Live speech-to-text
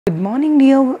Good morning,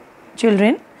 dear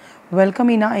children.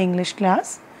 Welcome in our English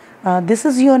class. This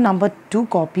is your number 2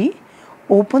 copy.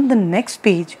 Open the next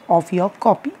page of your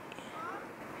copy.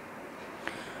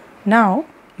 Now,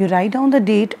 you write down the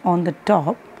date on the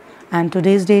top, and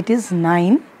today's date is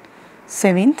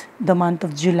 9/7, the month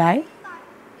of July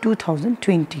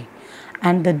 2020,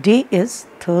 and the day is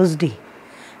Thursday.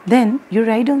 Then you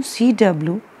write down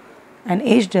CW and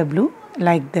HW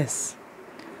like this.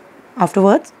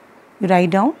 Afterwards, you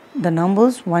write down the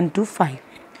numbers 1 to 5.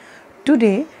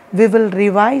 Today, we will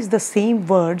revise the same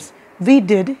words we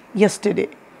did yesterday.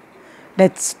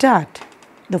 Let's start.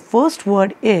 The first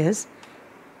word is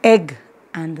egg,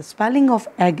 and the spelling of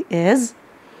egg is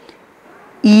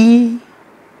E-G-G,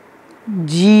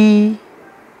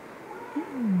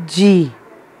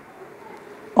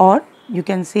 or you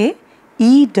can say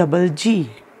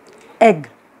E-double-G, egg.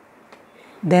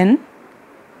 Then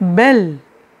bell,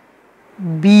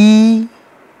 B-E-L-L,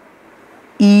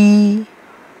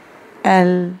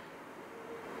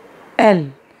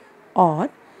 or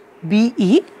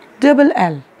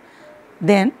B-E-double-L.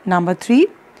 Then number 3,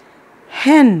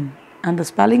 hen, and the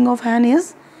spelling of hen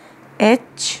is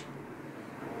H-E-N,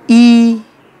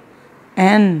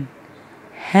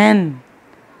 hen.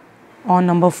 Or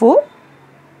number 4,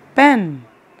 pen,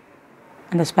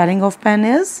 and the spelling of pen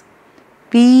is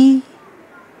P-E-N,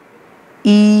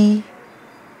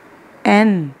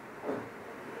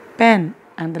 pen.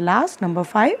 And the last, number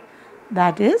 5,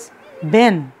 that is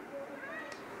bin.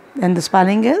 Then the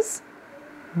spelling is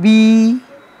B-I-N,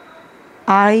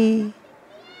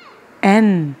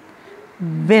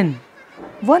 bin.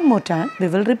 One more time, we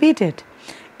will repeat it.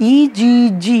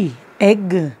 E-G-G,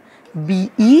 egg.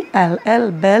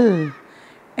 B-E-L-L, bell.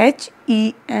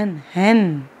 H-E-N,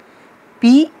 hen.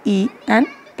 P-E-N,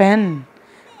 pen.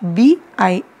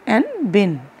 B-I-N,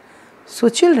 bin. So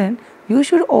children, you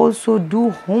should also do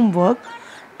homework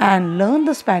and learn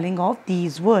the spelling of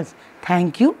these words.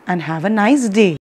 Thank you and have a nice day.